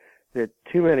things that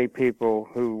too many people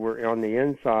who were on the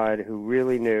inside who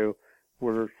really knew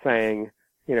were saying,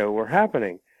 you know, were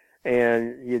happening.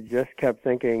 And you just kept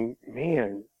thinking,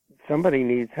 man, somebody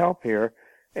needs help here,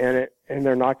 and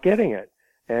they're not getting it.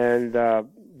 And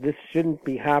this shouldn't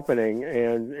be happening.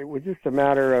 And it was just a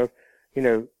matter of, you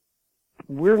know,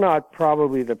 we're not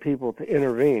probably the people to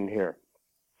intervene here.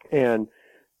 And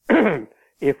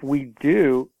if we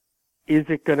do, is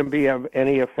it going to be of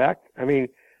any effect? I mean,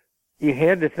 you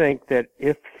had to think that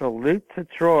if Salute to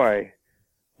Troy,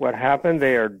 what happened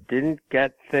there didn't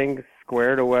get things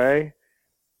squared away,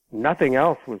 nothing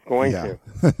else was going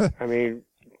to. I mean,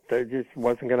 it just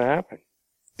wasn't going to happen.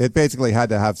 It basically had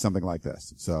to have something like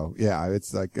this. So, yeah,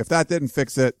 it's like if that didn't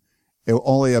fix it,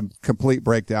 only a complete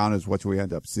breakdown is what we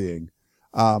end up seeing.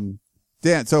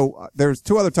 Dan, so there's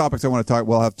two other topics I want to talk.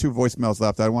 We'll have two voicemails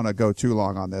left. I don't want to go too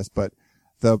long on this, but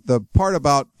the part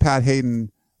about Pat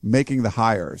Haden making the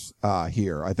hires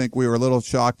here, I think we were a little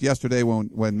shocked yesterday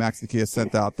when Max Nikia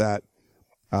sent out that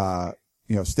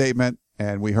statement,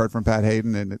 and we heard from Pat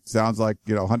Haden, and it sounds like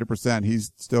 100%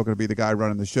 he's still going to be the guy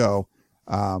running the show.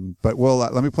 But we'll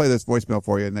let me play this voicemail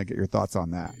for you and then get your thoughts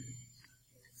on that.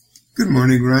 Good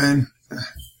morning, Ryan,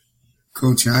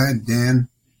 Coach Hyde, Dan.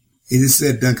 He just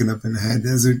said Duncan up in the High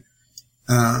Desert.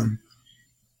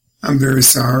 I'm very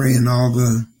sorry, and all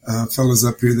the fellows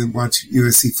up here that watch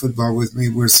USC football with me,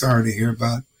 we're sorry to hear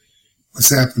about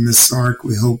what's happened to Sark.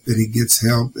 We hope that he gets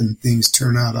help and things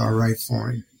turn out all right for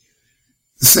him.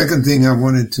 The second thing I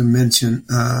wanted to mention,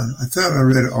 I thought I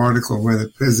read an article where the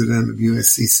president of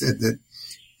USC said that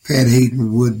Pat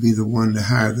Hayden would be the one to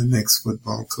hire the next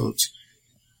football coach.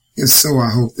 If so,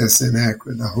 I hope that's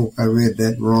inaccurate. I hope I read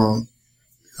that wrong,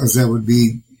 because that would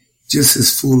be just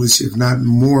as foolish, if not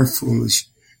more foolish,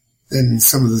 than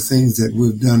some of the things that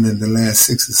we've done in the last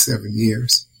 6 or 7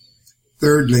 years.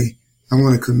 Thirdly, I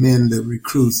want to commend the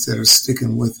recruits that are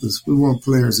sticking with us. We want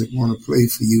players that want to play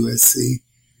for USC.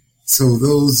 So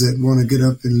those that want to get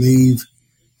up and leave,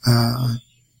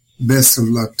 best of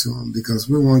luck to them, because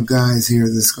we want guys here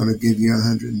that's going to give you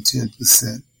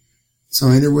 110%. So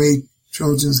anyway,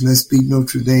 Trojans, let's beat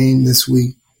Notre Dame this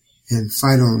week and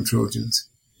fight on, Trojans.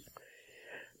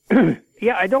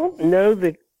 Yeah, I don't know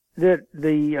that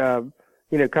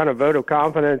the kind of vote of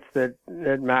confidence that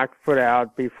Max put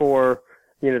out before,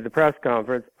 the press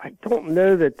conference, I don't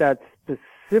know that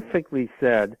specifically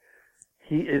said.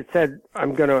 It said,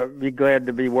 I'm going to be glad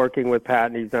to be working with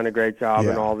Pat, and he's done a great job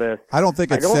and all this. I don't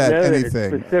think it said I don't know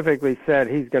anything. that it specifically said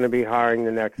he's going to be hiring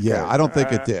the next coach. I don't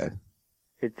think it did.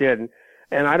 It didn't.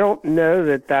 And I don't know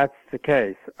that that's the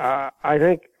case. I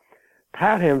think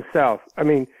Pat himself,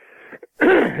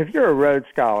 if you're a Rhodes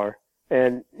Scholar,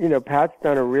 and, Pat's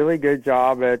done a really good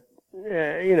job at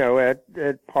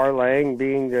parlaying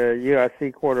being the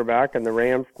USC quarterback and the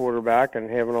Rams quarterback and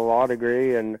having a law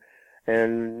degree and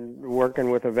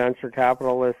working with a venture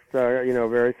capitalist,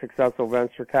 very successful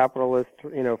venture capitalist,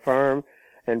 firm,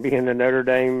 and being the Notre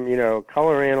Dame,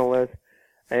 color analyst,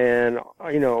 and,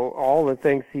 all the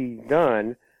things he's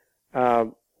done,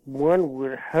 one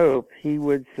would hope he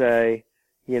would say,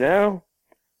 I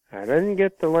didn't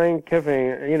get the Lane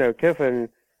Kiffin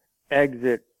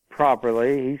exit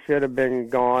properly. He should have been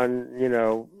gone,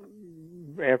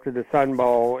 after the Sun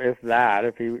Bowl, if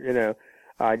he,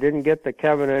 I didn't get the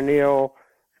Kevin O'Neill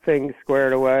thing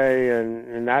squared away,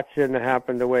 and that shouldn't have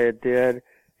happened the way it did.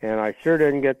 And I sure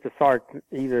didn't get the Sark,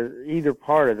 either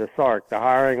part of the Sark, the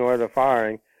hiring or the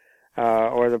firing,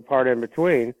 or the part in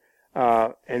between.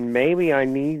 And maybe I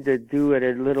need to do it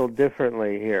a little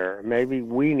differently here. Maybe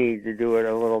we need to do it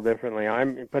a little differently. I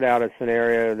put out a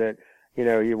scenario that,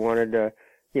 you wanted to,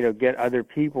 get other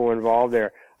people involved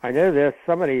there. I know this.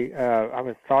 Somebody, I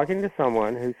was talking to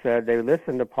someone who said they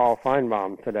listened to Paul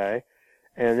Feinbaum today,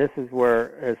 and this is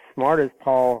where, as smart as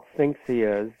Paul thinks he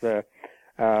is,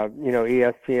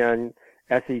 ESPN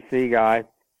SEC guy,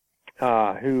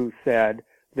 who said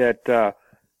that,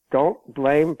 don't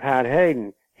blame Pat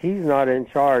Hayden. He's not in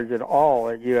charge at all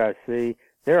at USC.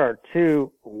 There are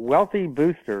two wealthy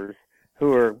boosters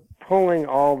who are pulling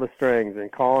all the strings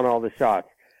and calling all the shots.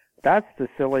 That's the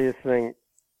silliest thing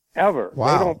ever.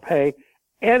 Wow. They don't pay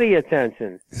any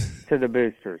attention to the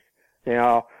boosters.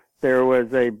 Now, there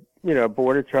was a,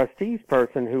 board of trustees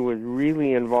person who was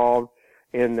really involved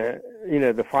in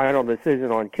the final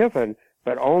decision on Kiffin,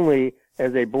 but only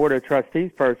as a board of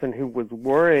trustees person who was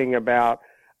worrying about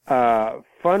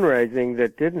fundraising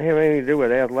that didn't have anything to do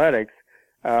with athletics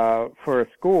for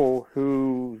a school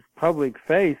whose public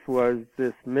face was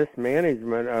this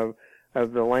mismanagement of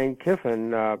the Lane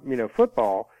Kiffin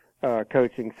football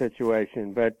coaching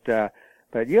situation. But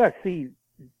USC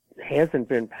hasn't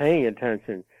been paying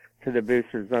attention to the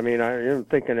boosters. I'm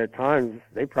thinking at times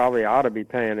they probably ought to be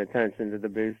paying attention to the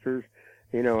boosters,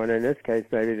 and in this case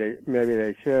maybe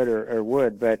they should or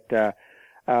would. But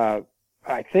I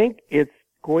think it's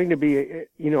going to be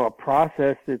a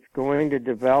process that's going to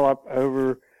develop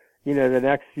over the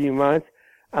next few months,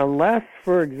 unless,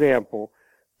 for example,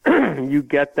 you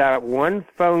get that one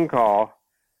phone call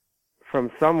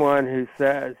from someone who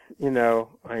says,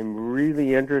 I'm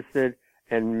really interested,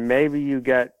 and maybe you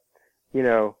get,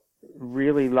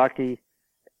 really lucky,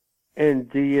 and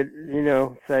do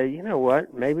you, say,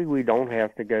 what, maybe we don't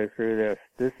have to go through this.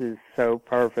 This is so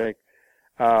perfect.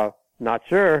 Not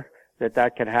sure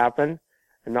that could happen.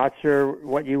 I'm not sure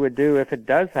what you would do if it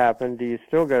does happen. Do you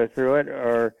still go through it,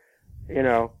 or,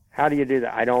 how do you do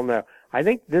that? I don't know. I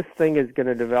think this thing is going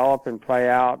to develop and play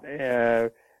out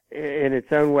in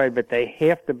its own way, but they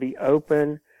have to be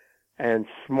open and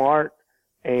smart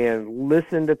and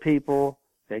listen to people.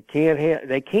 They can't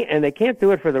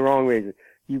do it for the wrong reason.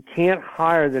 You can't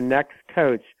hire the next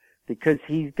coach because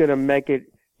he's going to make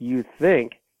it, you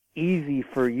think, easy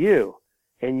for you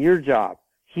and your job.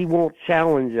 He won't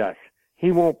challenge us.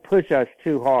 He won't push us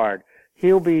too hard.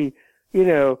 He'll be,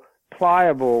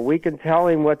 pliable. We can tell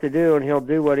him what to do, and he'll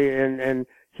do and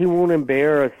he won't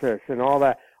embarrass us and all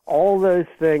that. All those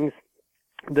things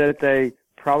that they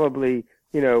probably,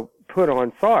 put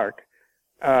on Sark,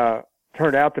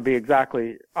 turned out to be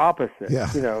exactly opposite. Yeah.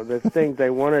 The things they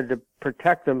wanted to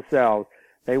protect themselves.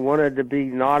 They wanted to be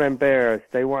not embarrassed.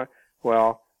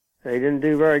 They didn't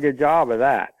do a very good job of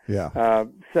that. Yeah.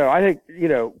 So I think,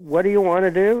 what do you want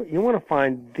to do? You want to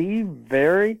find the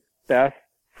very best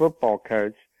football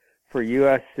coach for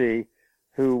USC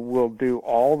who will do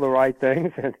all the right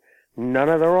things and none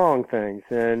of the wrong things.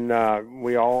 And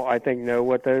we all, I think, know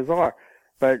what those are.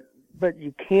 But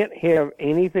you can't have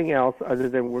anything else other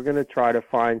than we're going to try to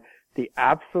find the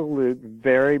absolute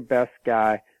very best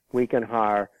guy we can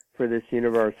hire for this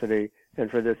university and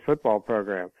for this football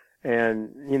program. And,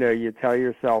 you tell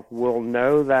yourself, we'll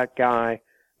know that guy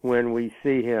when we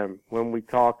see him, when we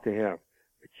talk to him.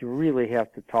 But you really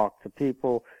have to talk to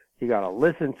people. You got to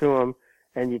listen to them.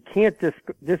 And you can't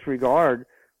disregard,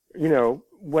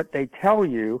 what they tell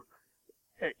you.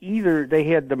 Either they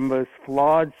had the most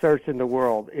flawed search in the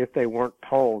world if they weren't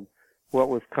told what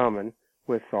was coming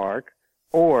with Sark,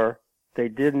 or they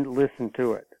didn't listen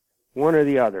to it. One or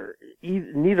the other.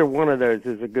 Neither one of those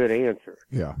is a good answer.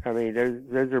 Yeah. I mean,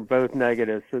 those are both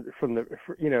negatives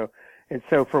and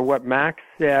so for what Max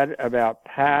said about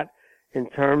Pat in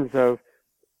terms of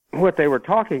what they were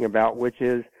talking about, which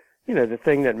is, the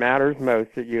thing that matters most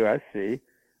at USC,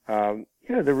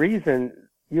 the reason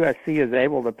USC is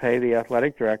able to pay the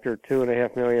athletic director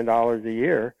 $2.5 million a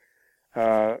year,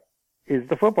 is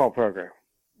the football program.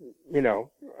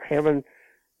 Having,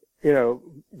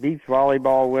 beach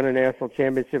volleyball, win a national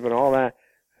championship and all that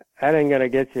ain't going to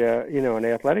get you, an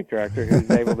athletic director who's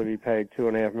able to be paid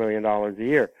 $2.5 million a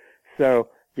year. So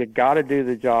you got to do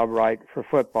the job right for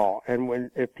football. And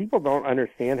if people don't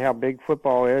understand how big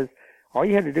football is, all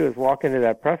you had to do is walk into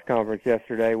that press conference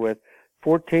yesterday with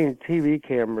 14 TV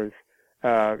cameras,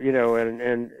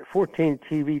 and 14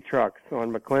 TV trucks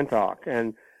on McClintock,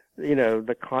 and,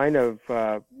 the kind of,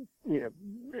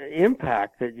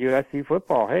 impact that USC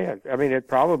football has. I mean, it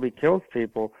probably kills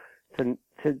people to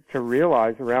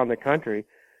realize around the country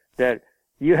that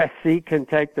USC can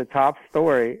take the top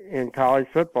story in college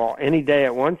football any day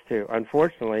it wants to.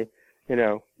 Unfortunately,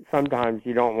 sometimes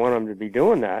you don't want them to be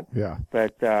doing that. Yeah.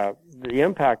 But the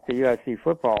impact to USC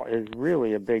football is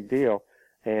really a big deal.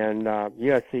 And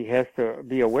USC has to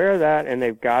be aware of that, and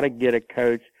they've got to get a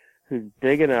coach who's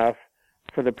big enough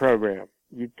for the program.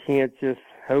 You can't just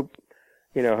hope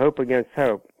against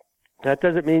hope. That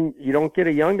doesn't mean you don't get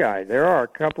a young guy. There are a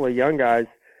couple of young guys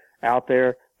out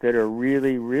there that are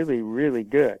really, really, really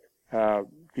good. Do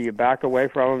you back away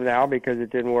from them now because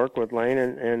it didn't work with Lane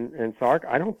and Sark?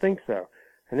 I don't think so.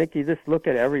 I think you just look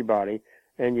at everybody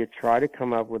and you try to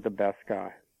come up with the best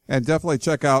guy. And definitely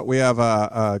check out, we have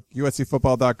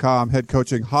USCfootball.com head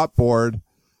coaching hot board.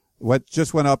 What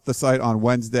just went up the site on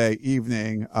Wednesday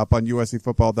evening up on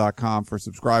USCfootball.com for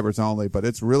subscribers only, but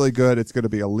it's really good. It's going to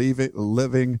be a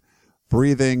living,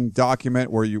 breathing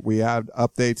document where we add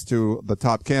updates to the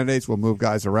top candidates. We'll move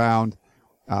guys around.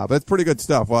 But it's pretty good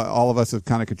stuff. Well, all of us have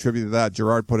kind of contributed to that.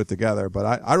 Gerard put it together,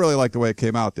 but I really like the way it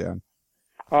came out, Dan.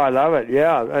 Oh, I love it.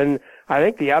 Yeah. And I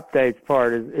think the updates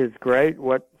part is great.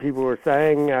 What people were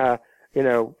saying,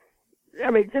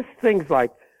 just things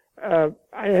like, I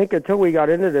think until we got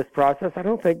into this process, I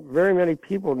don't think very many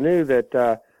people knew that,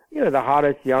 the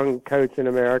hottest young coach in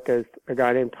America is a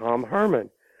guy named Tom Herman.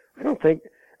 I don't think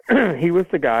he was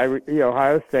the guy,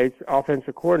 Ohio State's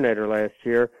offensive coordinator last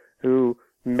year who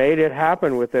made it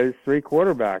happen with those three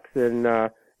quarterbacks. And,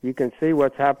 you can see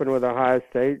what's happened with Ohio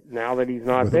State now that he's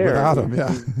not there. Without him,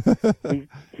 yeah.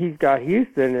 He's got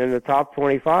Houston in the top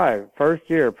 25. First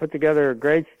year, put together a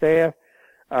great staff.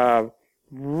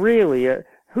 Really,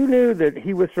 who knew that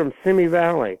he was from Simi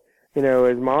Valley?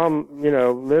 His mom,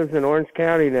 lives in Orange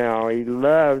County now. He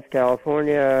loves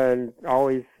California and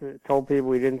always told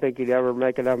people he didn't think he'd ever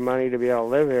make enough money to be able to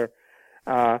live here.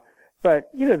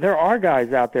 But, there are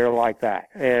guys out there like that.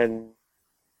 And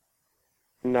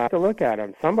not to look at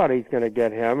him. Somebody's going to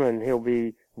get him, and he'll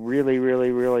be really,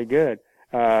 really, really good.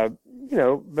 But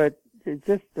it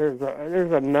just there's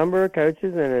a number of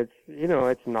coaches, and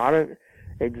it's not an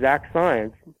exact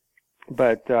science,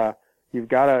 but you've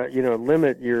got to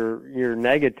limit your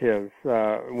negatives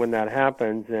when that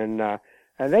happens, and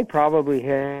they probably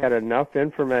had enough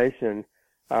information,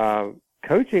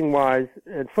 coaching wise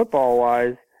and football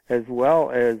wise, as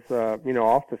well as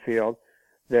off the field,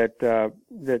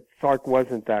 that Sark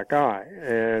wasn't that guy,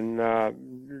 and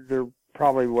there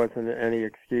probably wasn't any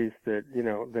excuse that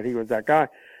that he was that guy.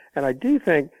 And I do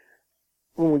think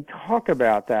when we talk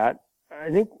about that, I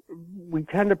think we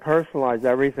tend to personalize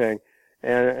everything,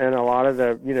 and a lot of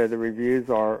the the reviews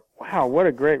are, wow, what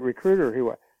a great recruiter he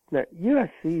was. Now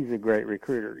USC is a great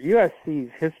recruiter. USC's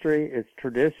history, its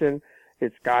tradition,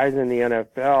 its guys in the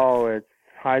NFL, its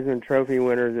Heisman Trophy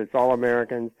winners, its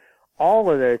All-Americans.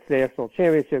 All of those national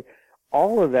championships,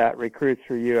 all of that recruits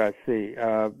for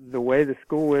USC. The way the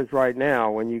school is right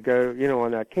now, when you go,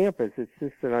 on that campus, it's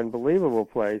just an unbelievable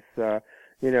place.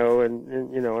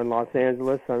 In Los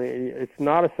Angeles. I mean, it's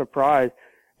not a surprise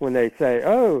when they say,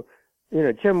 oh,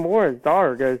 Jim Moore's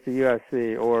daughter goes to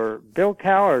USC, or Bill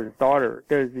Cowher's daughter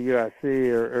goes to USC,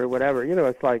 or whatever.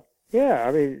 It's like, yeah,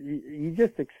 I mean, you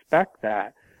just expect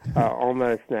that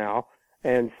almost now.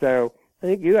 And so I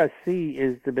think USC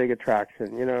is the big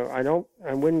attraction.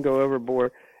 I wouldn't go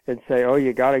overboard and say, oh,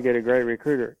 you got to get a great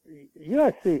recruiter.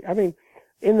 USC, I mean,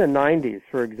 in the 90s,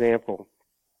 for example,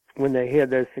 when they had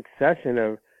this succession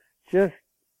of just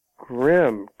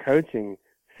grim coaching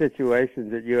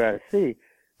situations at USC,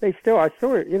 I still,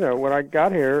 when I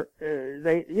got here,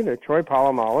 Troy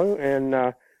Polamalu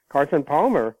and Carson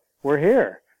Palmer were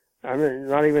here. I'm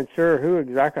not even sure who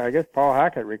exactly. I guess Paul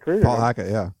Hackett recruited Paul him.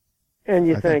 Hackett, yeah. And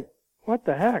you think, what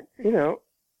the heck?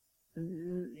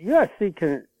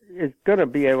 USC is going to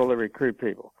be able to recruit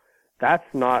people. That's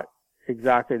not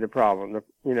exactly the problem.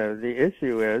 The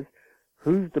issue is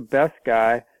who's the best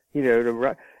guy, to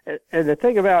run. And the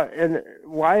thing about, and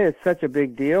why it's such a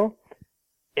big deal,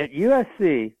 at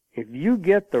USC, if you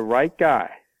get the right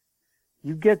guy,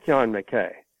 you get John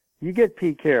McKay, you get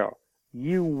Pete Carroll,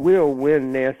 you will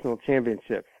win national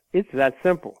championships. It's that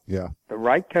simple. Yeah. The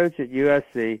right coach at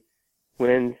USC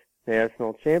wins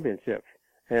national championships.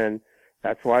 And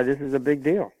that's why this is a big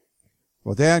deal.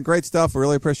 Well, Dan, great stuff. We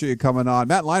really appreciate you coming on.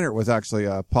 Matt Leinart was actually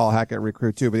a Paul Hackett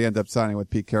recruit too, but he ended up signing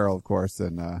with Pete Carroll, of course,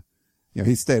 and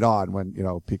he stayed on when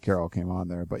Pete Carroll came on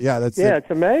there. But yeah, it's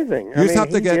amazing. You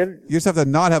just have to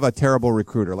not have a terrible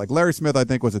recruiter. Like Larry Smith, I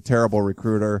think, was a terrible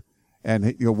recruiter,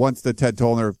 and once the Ted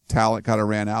Tollner talent kind of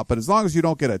ran out. But as long as you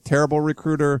don't get a terrible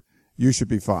recruiter, you should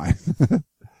be fine.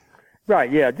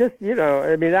 Right? Yeah. Just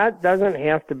that doesn't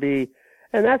have to be.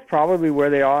 And that's probably where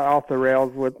they are off the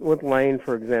rails with Lane,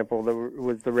 for example.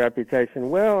 Was the reputation.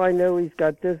 Well, I know he's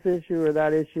got this issue or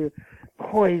that issue.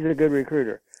 Boy, he's a good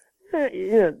recruiter.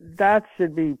 That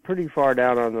should be pretty far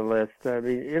down on the list. I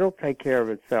mean, it'll take care of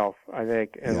itself, I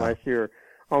think, unless you're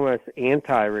almost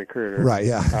anti-recruiter. Right.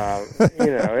 Yeah.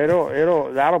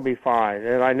 That'll be fine.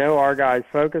 And I know our guys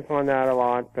focus on that a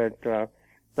lot, but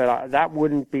that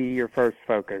wouldn't be your first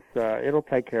focus. It'll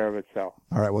take care of itself.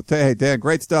 All right. Well, hey, Dan,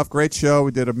 great stuff. Great show.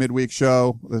 We did a midweek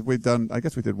show. I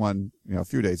guess we did one, a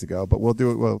few days ago, but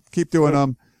we'll keep doing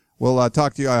them. We'll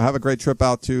talk to you. Have a great trip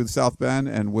out to South Bend,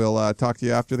 and we'll talk to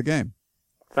you after the game.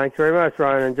 Thanks very much,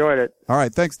 Ryan. Enjoyed it. All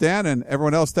right. Thanks, Dan. And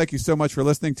everyone else, thank you so much for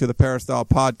listening to the Peristyle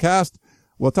Podcast.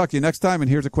 We'll talk to you next time,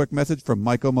 and here's a quick message from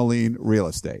Michael Moline Real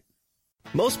Estate.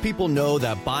 Most people know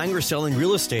that buying or selling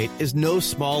real estate is no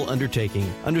small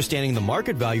undertaking. Understanding the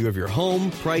market value of your home,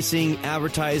 pricing,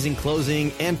 advertising,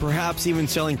 closing, and perhaps even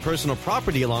selling personal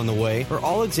property along the way are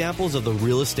all examples of the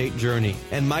real estate journey.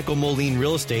 And Michael Moline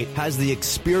Real Estate has the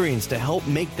experience to help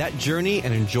make that journey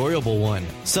an enjoyable one.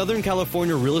 Southern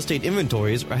California real estate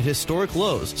inventories are at historic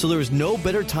lows, so there is no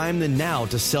better time than now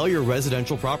to sell your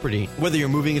residential property. Whether you're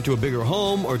moving into a bigger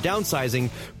home or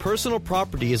downsizing, personal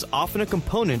property is often a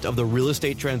component of the real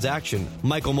estate transaction.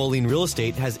 Michael Moline Real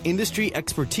Estate has industry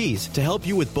expertise to help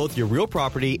you with both your real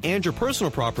property and your personal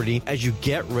property as you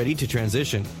get ready to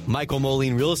transition. Michael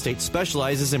Moline Real Estate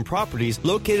specializes in properties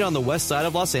located on the west side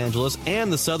of Los Angeles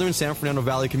and the southern San Fernando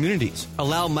Valley communities.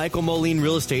 Allow Michael Moline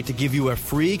Real Estate to give you a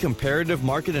free comparative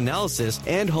market analysis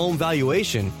and home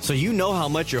valuation so you know how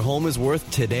much your home is worth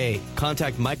today.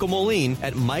 Contact Michael Moline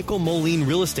at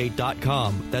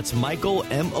michaelmolinerealestate.com. That's Michael,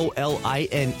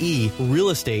 M-O-L-I-N-E,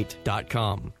 realestate.com.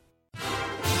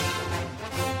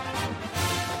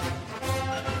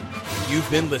 You've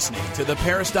been listening to the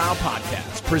Peristyle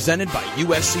Podcast, presented by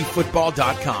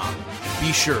USCFootball.com.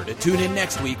 Be sure to tune in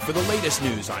next week for the latest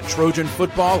news on Trojan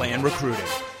football and recruiting.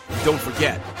 And don't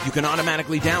forget, you can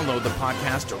automatically download the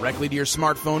podcast directly to your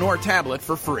smartphone or tablet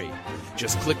for free.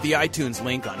 Just click the iTunes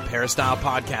link on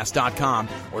peristylepodcast.com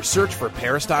or search for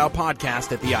Peristyle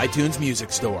Podcast at the iTunes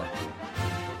Music Store.